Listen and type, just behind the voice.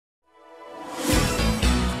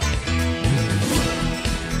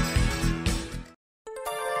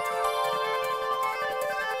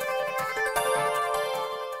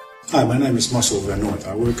Hi, my name is Marcel van Noort.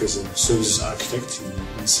 I work as a services architect in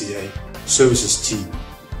the NCA services team.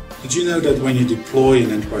 Did you know that when you deploy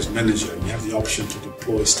an enterprise manager, you have the option to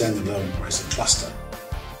deploy standalone or as a cluster?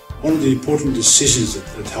 One of the important decisions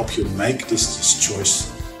that help you make this choice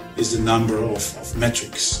is the number of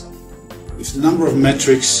metrics. If the number of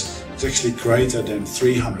metrics is actually greater than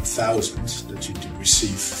 300,000 that you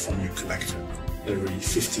receive from your collector every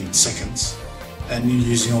 15 seconds, and you're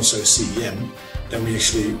using also CEM, then we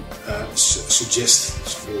actually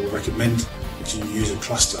suggest or recommend that you use a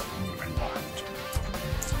cluster in your environment.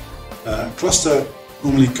 A cluster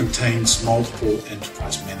normally contains multiple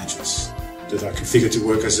enterprise managers that are configured to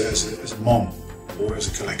work as a MOM or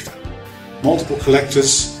as a collector. Multiple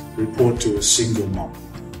collectors report to a single MOM.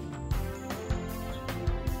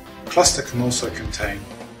 A cluster can also contain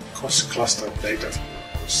cross-cluster data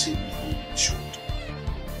or CDV in short.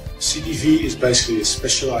 CDV is basically a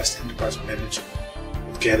specialized enterprise manager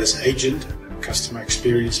that gathers agent and customer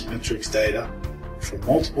experience metrics data from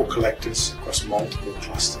multiple collectors across multiple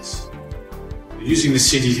clusters. Using the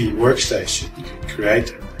CDV workstation, you can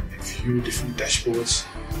create and view different dashboards,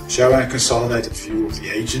 show a consolidated view of the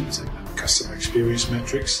agent and customer experience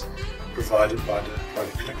metrics provided by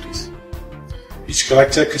the collectors. Each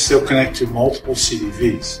collector can still connect to multiple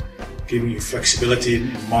CDVs, giving you flexibility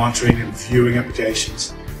in monitoring and viewing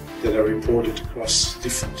applications that are reported across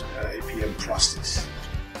different APM clusters.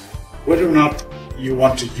 Whether or not you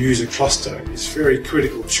want to use a cluster is a very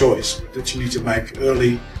critical choice that you need to make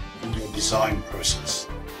early in your design process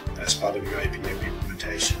as part of your APM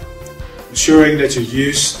implementation. Ensuring that you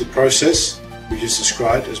use the process we just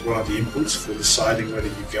described as one of the inputs for deciding whether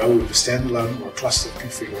you go with a standalone or cluster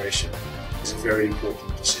configuration is a very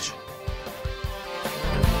important decision.